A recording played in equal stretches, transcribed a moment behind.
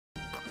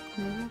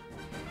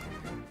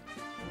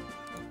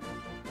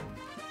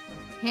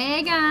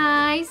Hey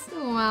guys,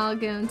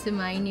 welcome to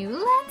my new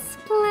Let's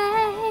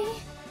Play.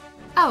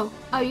 Oh,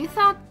 you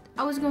thought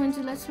I was going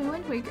to Let's Play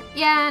Wind Waker?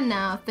 Yeah,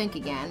 no, think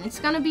again.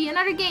 It's gonna be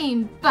another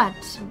game, but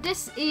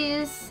this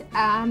is,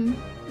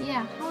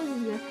 yeah, how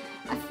is it?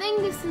 I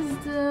think this is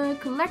the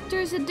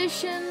collector's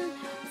edition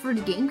for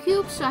the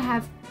GameCube, so I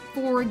have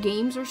 4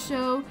 games or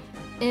so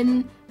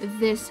in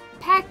this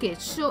package.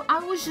 So I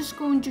was just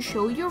going to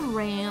show you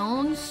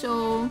around,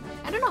 so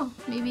I don't know,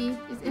 maybe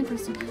it's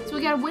interesting. So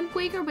we got Wind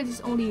Waker, but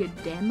it's only a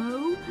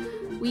demo.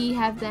 We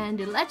have then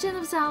the Legend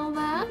of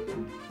Zelda,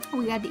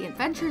 we got the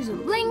Adventures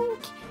of Link,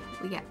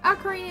 we got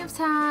Ocarina of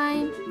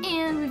Time,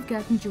 and we've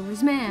got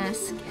Majora's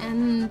Mask,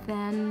 and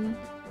then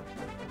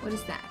what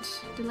is that?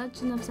 The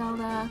Legend of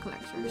Zelda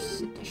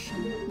Collector's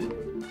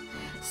Edition.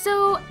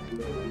 So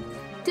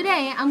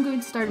today I'm going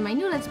to start my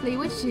new Let's Play,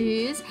 which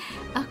is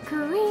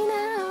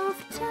Ocarina of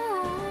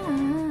Time.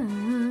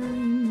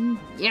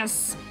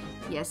 Yes!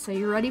 Yes, are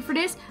you ready for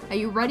this? Are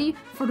you ready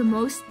for the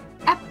most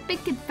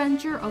epic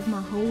adventure of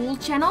my whole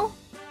channel?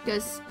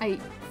 Because I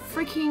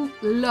freaking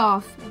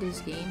love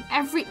this game.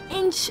 Every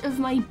inch of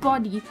my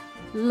body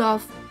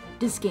love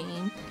this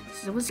game.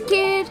 Since I was a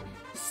kid,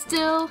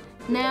 still,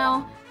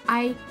 now,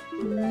 I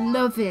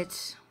love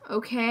it.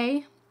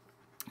 Okay?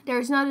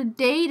 There's not a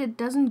day that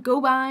doesn't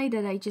go by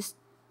that I just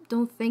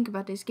don't think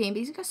about this game,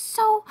 because it's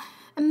so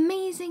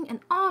amazing and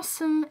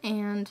awesome.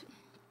 And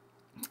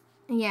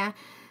yeah,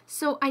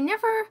 so I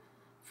never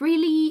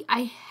really,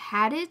 I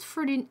had it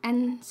for the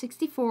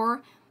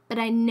N64, but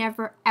I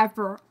never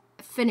ever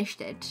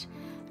finished it.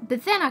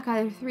 But then I got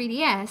a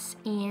 3DS,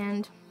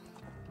 and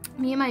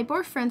me and my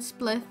boyfriend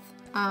split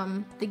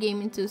the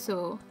game into,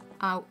 so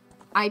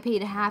I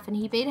paid a half and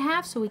he paid a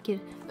half, so we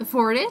could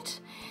afford it.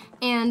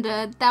 And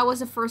that was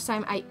the first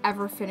time I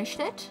ever finished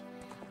it.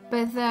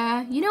 But,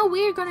 you know,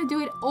 we're gonna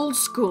do it old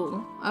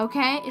school,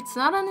 okay? It's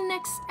not on the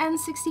next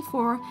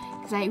N64,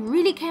 because I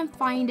really can't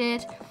find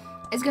it.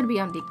 It's gonna be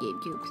on the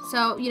GameCube.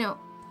 So, you know,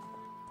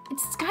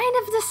 it's kind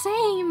of the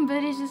same,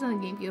 but it's just on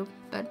the GameCube.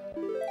 But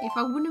if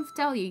I wouldn't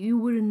tell you, you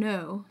wouldn't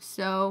know.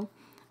 So,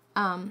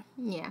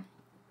 yeah.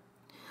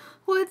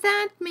 With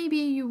that, maybe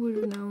you would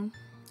have known.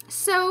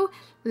 So,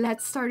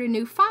 let's start a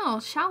new file,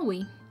 shall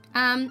we?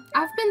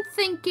 I've been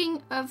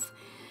thinking of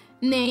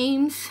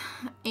names,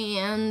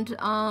 and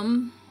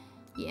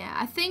yeah,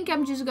 I think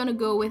I'm just gonna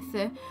go with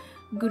the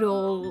good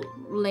old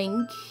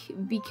Link,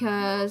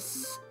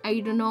 because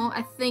I don't know,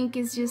 I think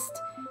it's just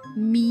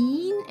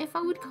mean if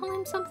I would call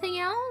him something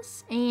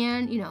else.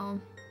 And you know,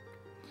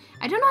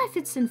 I don't know if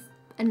it's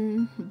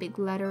in big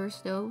letters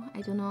though.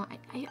 I don't know,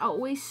 I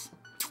always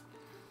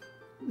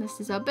mess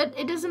this up, but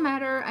it doesn't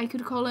matter. I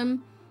could call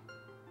him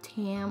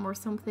Tam or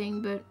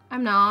something, but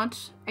I'm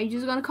not. I'm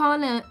just gonna call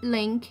him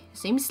Link.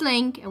 His name is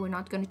Link, and we're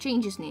not gonna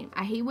change his name.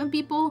 I hate when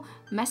people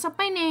mess up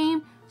my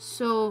name,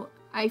 so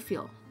I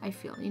feel,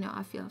 you know,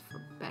 I feel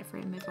bad for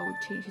him if I would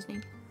change his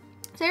name.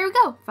 So here we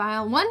go.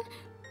 File 1,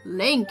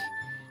 Link.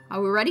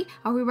 Are we ready?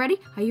 Are we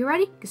ready? Are you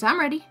ready? Because I'm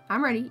ready.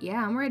 I'm ready.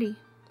 Yeah, I'm ready.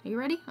 Are you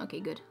ready? Okay,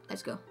 good.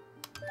 Let's go.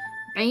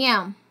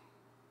 Bam!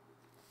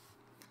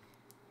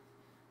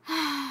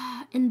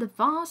 In the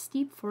vast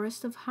deep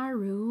forest of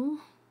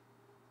Hyrule,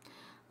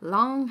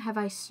 long have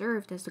I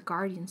served as the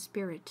guardian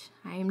spirit.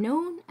 I am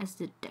known as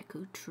the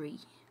Deku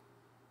Tree.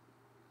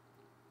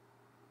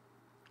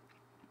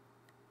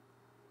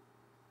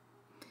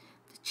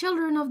 The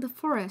children of the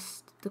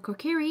forest, the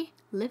Kokiri,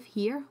 live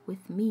here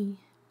with me.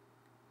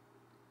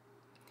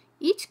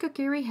 Each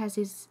Kokiri has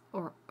his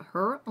or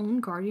her own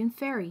guardian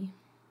fairy.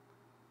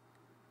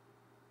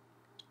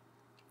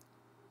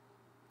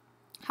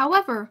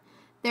 However,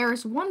 there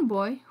is one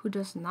boy who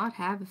does not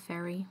have a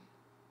fairy.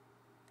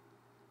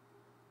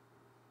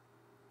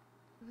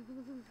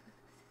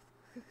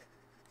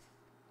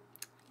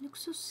 He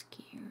looks so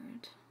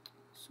scared,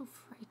 so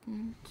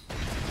frightened,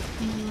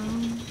 and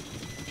alone.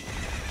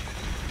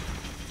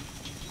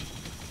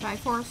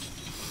 Triforce.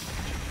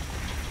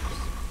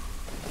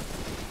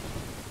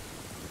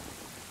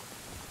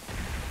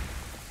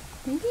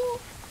 Maybe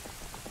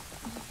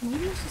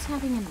he's just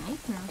having a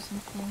nightmare or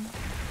something.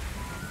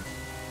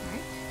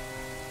 Right?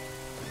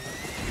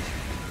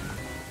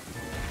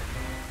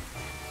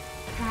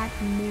 That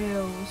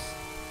nose.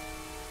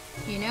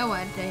 You know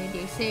what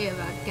they say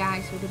about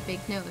guys with a big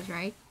nose,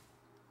 right?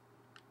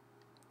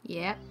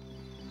 Yep.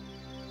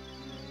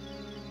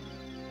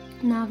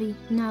 Navi,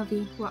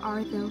 Navi, where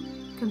art thou?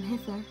 Come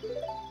hither.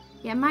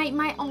 Yeah,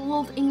 my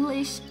old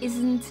English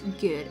isn't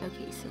good.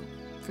 Okay, so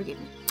forgive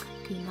me.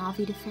 Okay,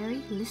 Navi the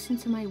fairy, listen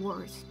to my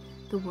words,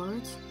 the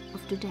words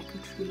of the Deku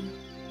Tree.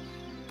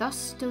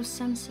 Thus thou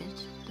sense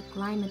it, the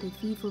climate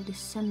of evil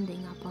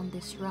descending upon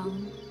this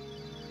realm.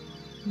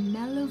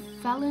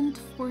 Malevolent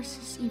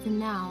forces even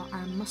now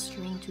are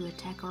mustering to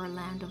attack our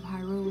land of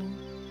Hyrule.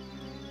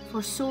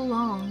 For so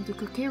long, the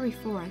Kokiri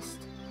Forest,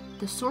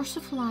 the source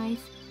of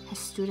life, has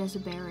stood as a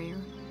barrier,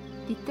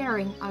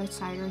 deterring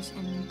outsiders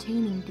and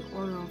maintaining the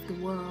order of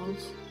the world.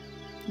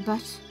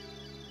 But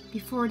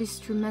before this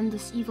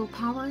tremendous evil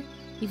power,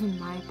 Even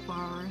my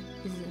power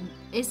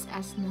is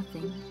as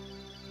nothing.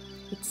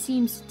 It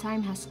seems the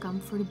time has come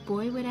for the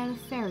boy without a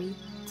fairy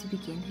to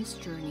begin his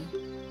journey.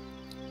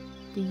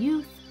 The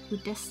youth who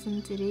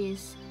destined it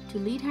is to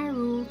lead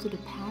Hyrule to the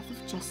path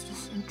of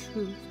justice and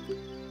truth.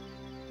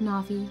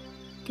 Navi,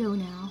 go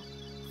now.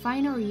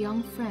 Find our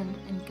young friend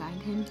and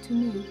guide him to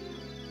me.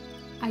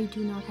 I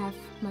do not have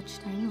much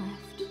time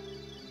left.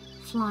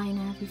 Fly,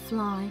 Navi,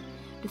 fly.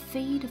 The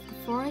fate of the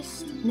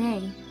forest,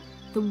 nay,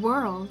 the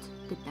world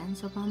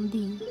depends upon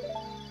thee.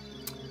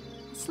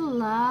 It's a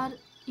lot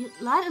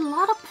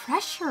of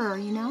pressure,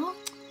 you know?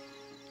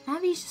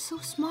 Navi's just so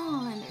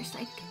small and there's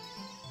like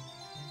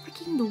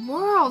freaking the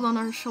world on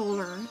her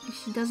shoulder if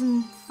she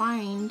doesn't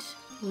find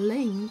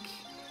Link.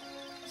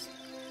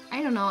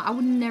 I don't know, I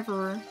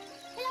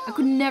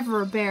could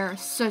never bear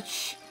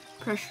such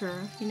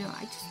pressure, you know,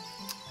 I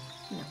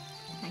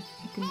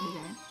couldn't do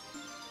that.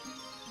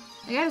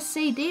 I gotta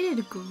say, they did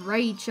a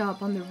great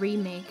job on the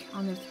remake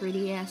on the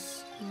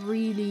 3DS.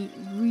 Really,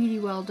 really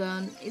well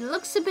done. It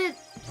looks a bit,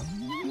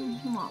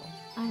 well,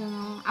 I don't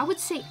know. I would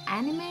say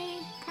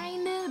anime,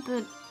 kinda,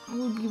 but it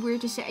would be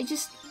weird to say. I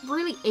just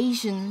really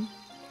Asian.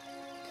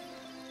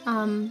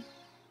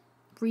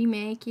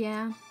 Remake,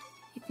 yeah.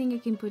 I think I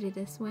can put it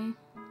this way.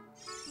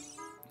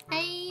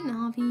 Hey,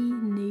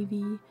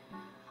 Navi.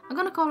 I'm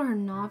gonna call her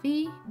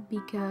Navi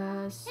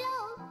because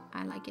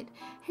I like it.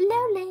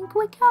 Hello, Link,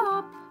 wake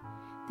up.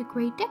 The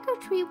great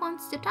Deku Tree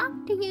wants to talk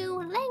to you.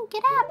 Link,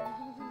 get up.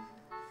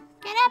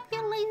 Get up,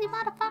 you lazy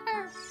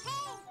motherfucker.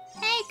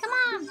 Hey, come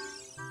on.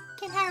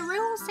 Can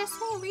Hyrule's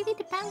destiny really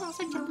depend on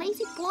such a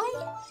lazy boy?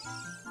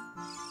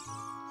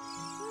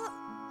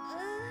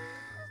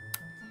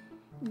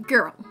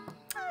 Girl.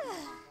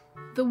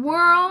 The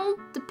world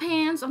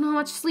depends on how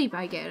much sleep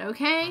I get,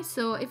 okay?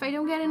 So if I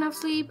don't get enough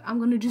sleep, I'm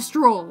gonna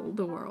destroy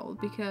the world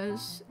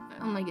because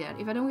I'm like that.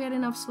 If I don't get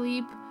enough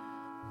sleep,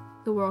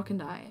 the world can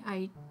die.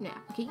 Yeah.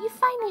 Okay, you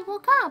finally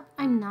woke up.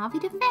 I'm Navi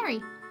the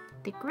Fairy.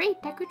 The great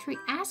Deku Tree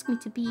asked me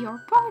to be your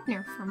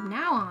partner from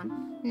now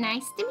on.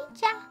 Nice to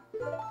meet ya.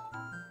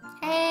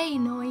 Hey,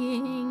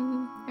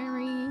 annoying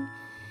fairy.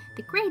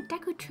 The great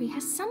Deku Tree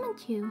has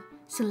summoned you,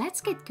 so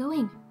let's get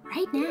going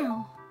right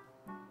now.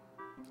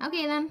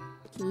 Okay then,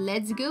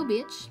 let's go,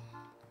 bitch.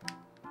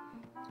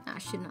 I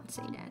should not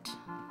say that.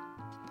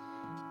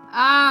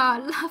 Ah, I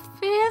love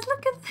it.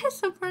 Look at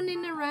this. I'm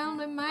running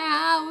around in my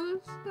house.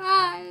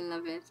 Ah, I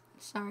love it.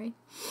 Sorry.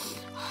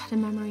 The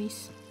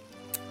memories.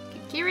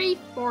 Kakiri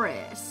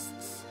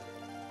Forests.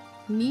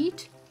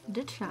 Meet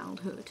the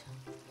childhood.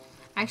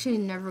 I actually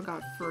never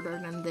got further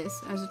than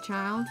this as a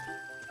child.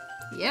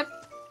 Yep.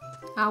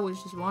 I was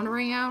just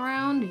wandering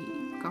around the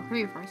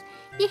Kakiri Forest.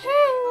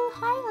 Yee-hoo!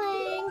 Hi,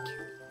 Link.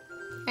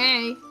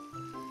 Hey.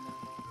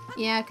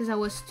 Yeah, because I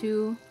was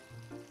 2.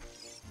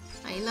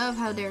 I love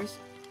how there's...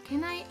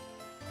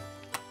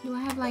 Do I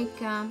have like,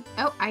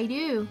 oh, I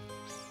do.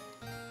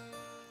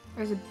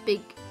 There's a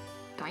big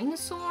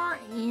dinosaur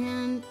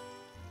and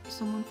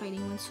someone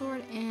fighting with a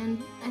sword,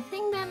 and I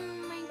think that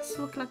might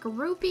look like a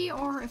rupee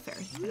or a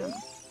fairy. I don't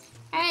know.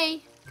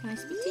 Hey, can I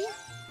speak to you?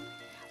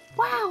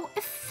 Wow,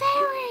 a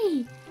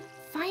fairy!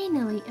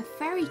 Finally, a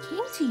fairy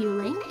came to you,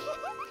 Link.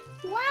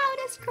 Wow,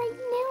 that's great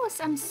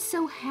news. I'm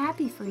so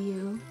happy for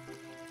you.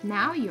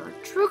 Now you're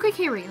a true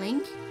Kakiri,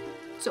 Link.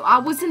 So I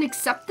wasn't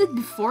accepted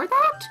before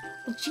that?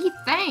 Well, gee,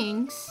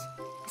 thanks.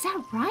 Is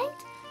that right?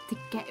 The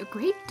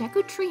great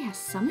Deku Tree has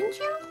summoned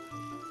you?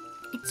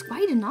 It's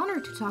quite an honor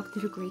to talk to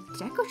the great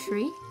Deku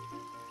Tree.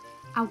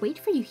 I'll wait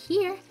for you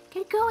here.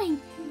 Get going.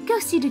 Go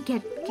see the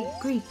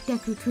great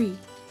Deku Tree.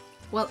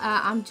 Well,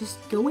 I'm just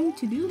going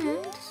to do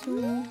that. So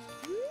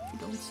if you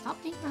don't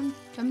stop me,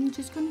 I'm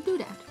just gonna do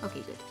that.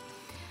 Okay, good.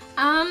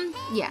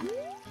 Yeah.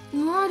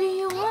 What do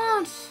you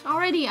want?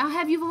 Already, I'll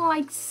have you for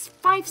like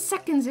 5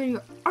 seconds and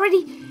you're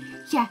already...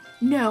 Yeah,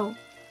 no.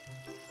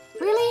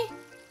 Really?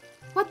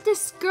 What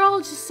this girl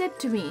just said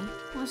to me?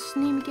 What's her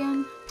name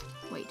again?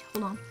 Wait,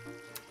 hold on.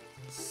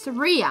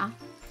 Saria.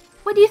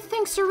 What do you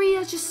think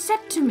Saria just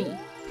said to me?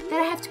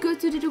 That I have to go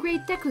to the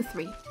great Deku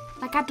Tree.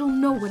 Like I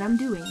don't know what I'm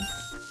doing.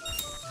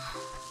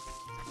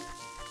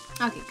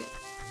 Okay, good.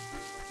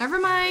 Never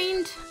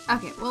mind.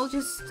 Okay, we'll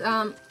just,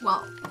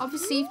 well,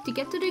 obviously to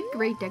get to the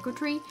great Deku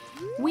Tree,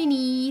 we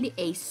need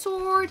a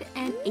sword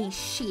and a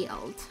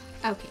shield.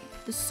 Okay,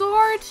 the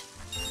sword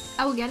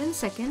I will get in a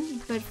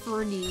second, but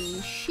for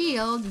the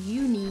shield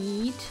you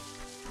need,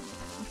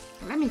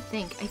 let me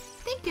think, I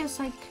think it's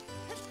like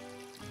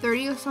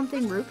 30 or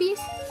something rupees.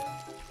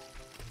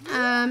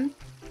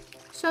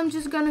 So I'm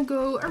just gonna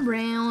go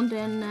around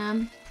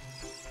and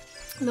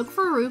look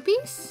for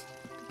rupees,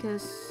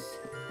 because...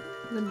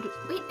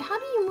 Wait, how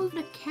do you move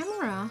the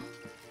camera?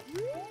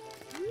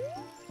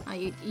 Oh,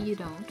 you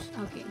don't.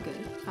 Okay,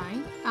 good.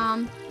 Fine.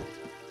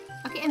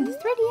 Okay, and the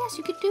 3DS,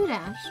 you could do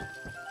that.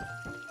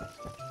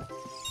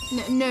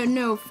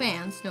 No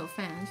fans. No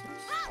fans.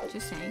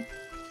 Just saying.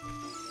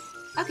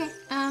 Okay,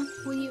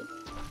 will you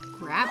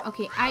grab?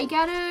 Okay, I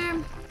gotta...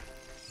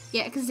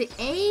 Yeah, because the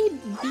A,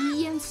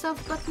 B, and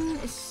stuff button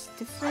is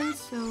different,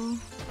 so...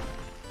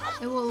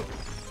 It will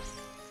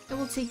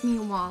take me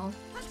a while.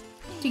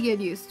 to get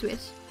used to it.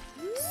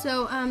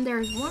 So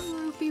there's one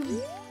rupee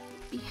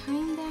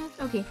behind that.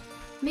 Okay,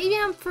 maybe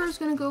I'm first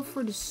gonna go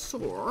for the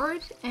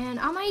sword, and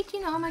I might,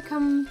 you know, I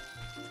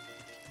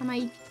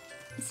might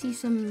see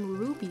some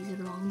rupees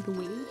along the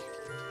way.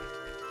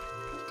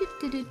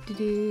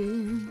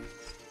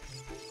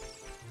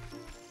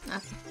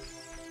 Okay.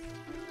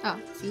 Oh,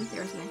 see,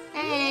 there's that.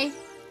 Hey!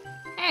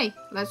 Hey,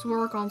 let's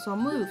work on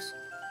some moves.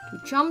 To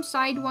jump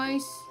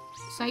sideways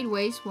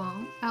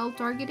while L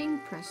targeting,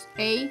 press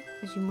A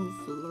as you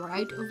move to the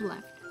right or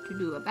left. To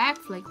do a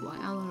backflip while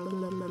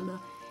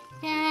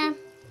yeah,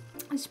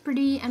 it's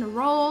pretty, and a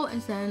roll,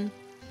 and then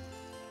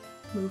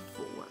move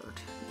forward.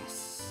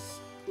 Yes.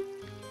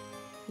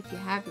 If you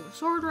have your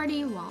sword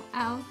ready while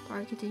L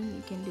targeting,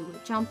 you can do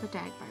a jump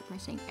attack by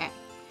pressing A. A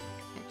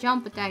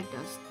jump attack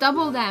does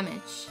double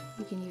damage.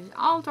 You can use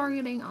all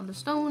targeting on the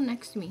stone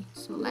next to me.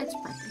 So let's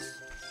practice.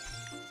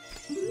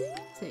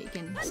 So you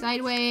can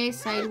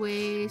sideways.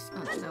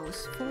 Oh, that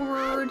was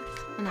forward,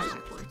 and then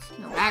backwards.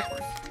 No,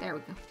 backwards. There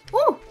we go.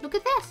 Oh, look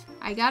at this.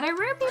 I got a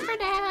rupee for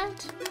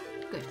that.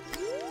 Good.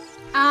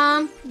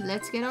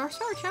 Let's get our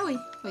sword, shall we?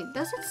 Wait,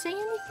 does it say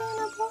anything on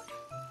the board?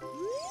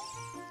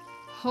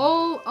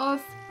 Hole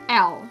of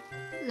L.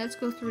 Let's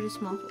go through the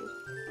small hole.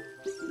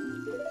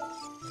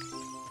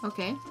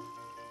 Okay.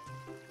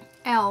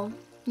 L.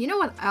 You know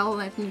what L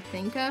let me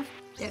think of?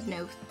 That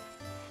nose.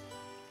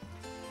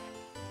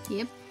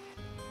 Yep.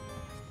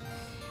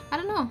 I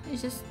don't know.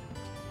 It's just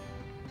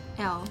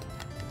L.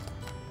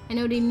 I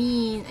know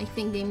I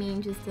think they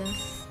mean just the...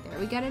 There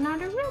we got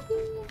another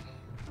rupee.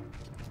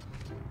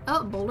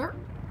 Oh, boulder.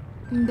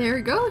 There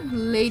we go.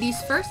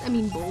 Ladies first. I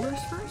mean boulders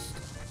first.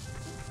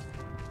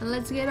 And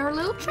let's get our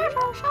little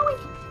treasure, shall we?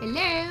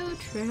 Hello,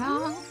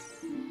 treasure.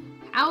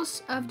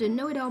 House of the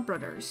Know-It-All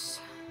Brothers.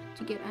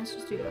 To get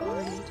answers to all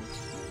related.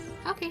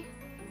 Okay.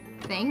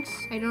 Thanks.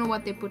 I don't know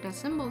what they put that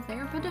symbol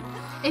there, but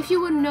if you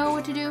would know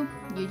what to do,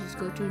 you just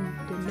go to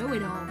the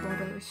Know-It-All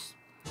Brothers.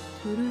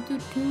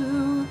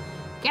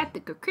 Get the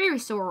Kokiri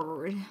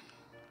sword.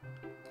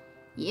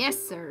 Yes,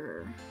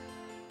 sir.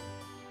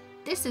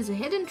 This is a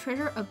hidden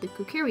treasure of the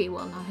Kokiri.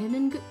 Well, not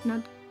hidden,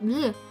 not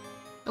bleh.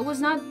 It was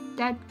not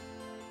that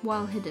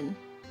well hidden,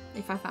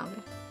 if I found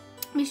it.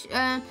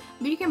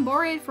 But you can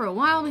borrow it for a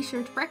while. Be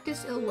sure to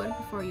practice ill weather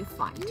before you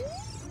fight.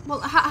 Well,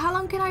 how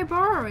long can I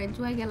borrow it?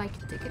 Do I get like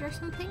a ticket or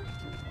something?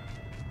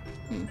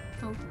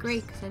 Oh,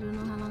 great, because I don't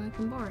know how long I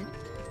can borrow it.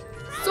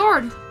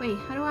 Sword! Wait,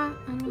 how do I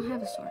don't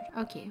have a sword.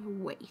 Okay,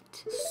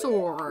 wait.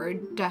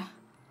 Sword.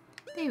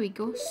 There we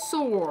go.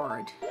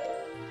 Sword.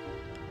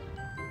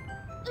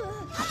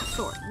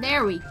 Sword.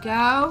 There we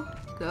go.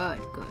 Good.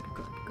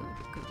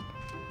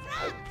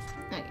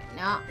 Okay,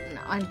 no,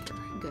 enter.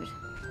 Good.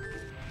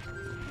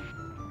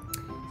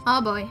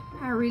 Oh boy,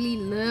 I really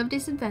love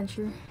this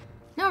adventure.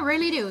 No, I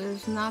really do.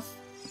 It's not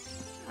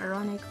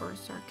ironic or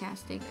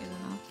sarcastic. I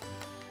don't know.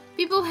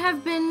 People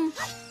have been...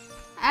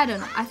 I don't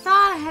know. I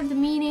thought I had the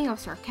meaning of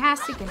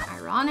sarcastic and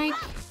ironic.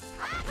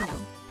 You know,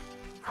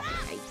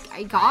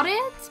 I got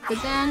it,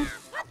 but then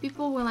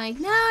people were like,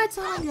 no, it's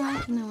not like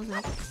that. And I was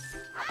like,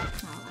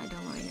 oh, I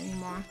don't know it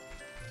anymore.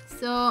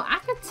 So I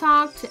could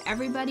talk to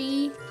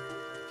everybody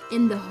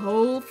in the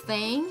whole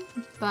thing,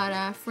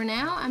 but for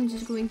now, I'm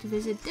just going to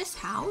visit this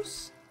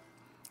house.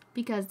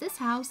 Because this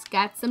house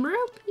got some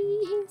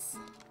rupees.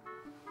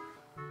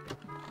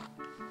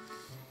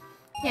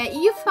 Yeah,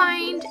 you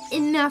find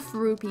enough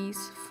rupees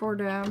for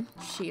the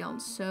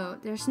shield, so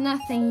there's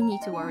nothing you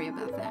need to worry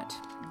about that.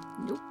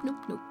 Nope.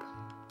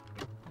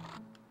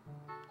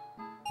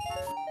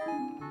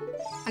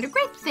 Other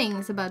great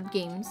things about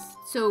games.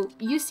 So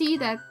you see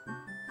that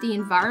the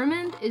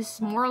environment is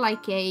more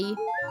like a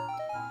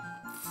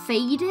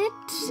faded.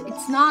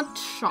 It's not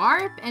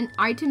sharp, and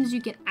items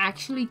you can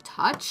actually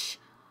touch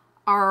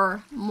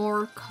are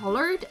more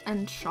colored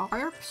and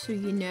sharp, so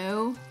you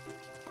know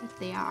that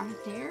they are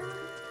there.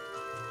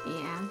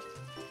 Yeah,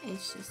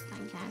 it's just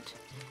like that.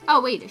 Oh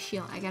wait, a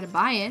shield. I gotta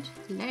buy it.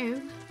 Hello.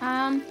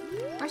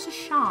 Where's the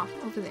shop?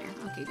 Over there.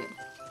 Okay, good.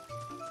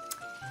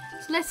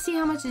 So let's see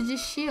how much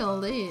this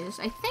shield is.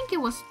 I think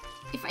it was,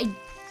 if I'm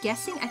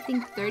guessing, I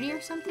think 30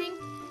 or something.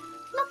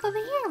 Look over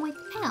here with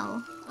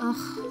L. Ugh.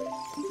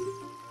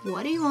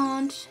 What do you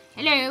want?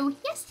 Hello.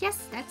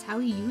 Yes, that's how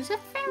you use a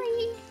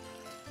ferry.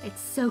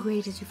 It's so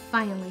great that you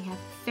finally have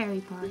a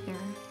ferry partner.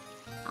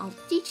 I'll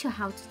teach you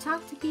how to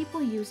talk to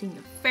people using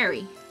your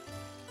ferry.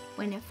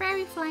 When a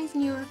ferry flies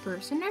near a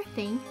person or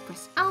thing,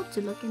 press L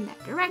to look in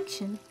that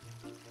direction.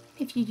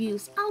 If you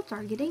use L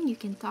targeting, you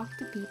can talk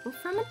to people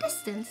from a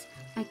distance,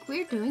 like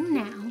we're doing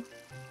now.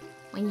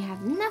 When you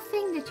have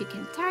nothing that you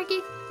can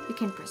target, you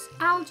can press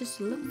L just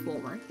to look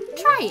forward.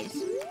 Try it!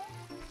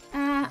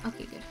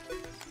 Okay, good.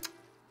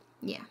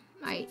 Yeah,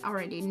 I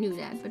already knew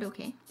that, but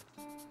okay.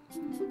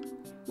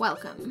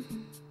 Welcome.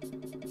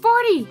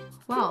 40!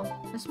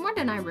 Wow, that's more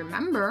than I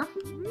remember.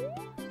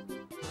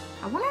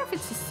 I wonder if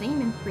it's the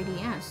same in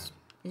 3DS.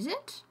 Is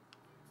it?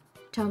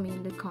 Tell me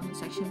in the comment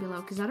section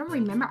below, because I don't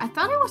remember. I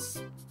thought it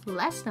was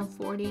less than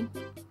 40.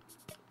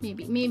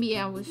 Maybe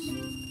I was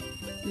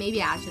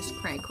just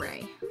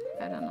cray.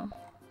 I don't know.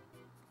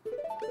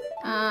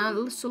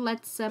 So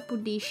let's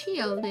put the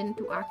shield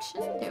into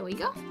action. There we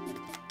go.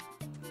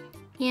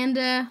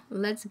 And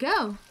let's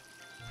go.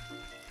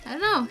 I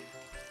don't know.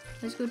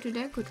 Let's go to the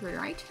decorator,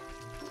 right?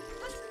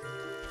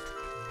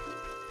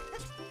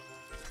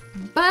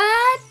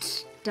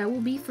 But that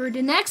will be for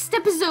the next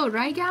episode,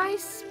 right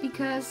guys?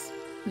 Because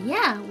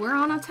yeah, we're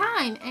on a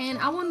time and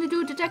I want to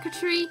do the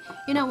decorator.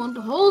 You know, I want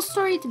the whole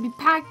story to be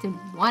packed in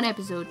one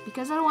episode,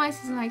 because otherwise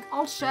it's like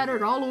all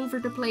shattered all over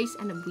the place,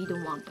 and we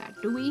don't want that,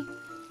 do we?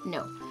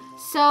 No.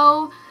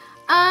 So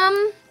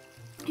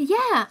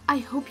yeah, I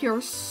hope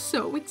you're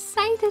so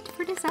excited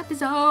for this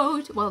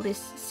episode. Well,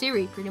 this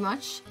series pretty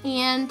much.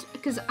 And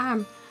because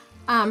I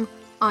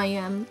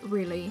am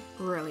really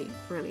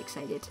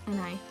excited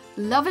and I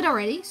love it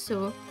already.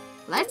 So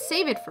let's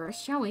save it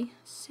first, shall we?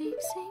 Save.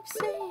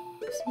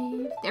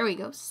 There we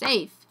go,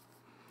 save.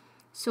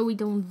 So we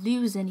don't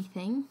lose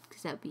anything,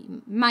 because that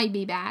might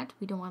be bad.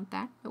 We don't want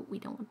that. No, we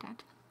don't want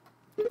that.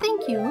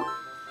 Thank you.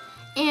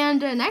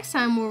 And next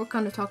time we're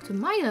gonna talk to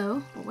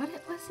Milo.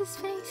 What's his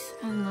face?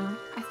 I don't know.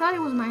 I thought it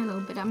was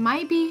Milo, but I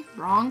might be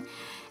wrong.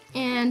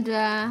 And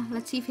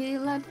let's see if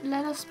he'll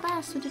let us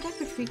pass to the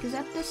decorator, because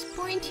at this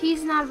point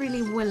he's not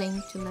really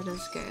willing to let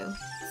us go.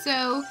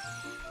 So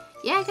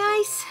yeah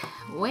guys,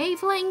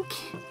 wave Link,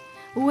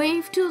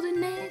 wave to the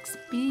next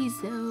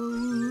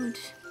episode.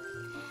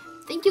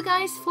 Thank you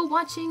guys for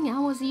watching. I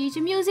was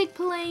the music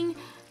playing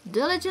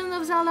The Legend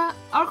of Zelda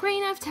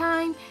Ocarina of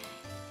Time.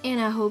 And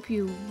I hope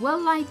you will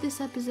like this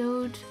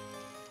episode,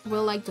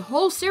 will like the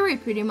whole series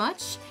pretty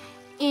much.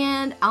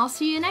 And I'll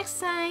see you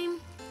next time.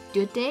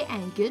 Good day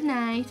and good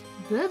night.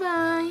 Bye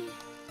bye.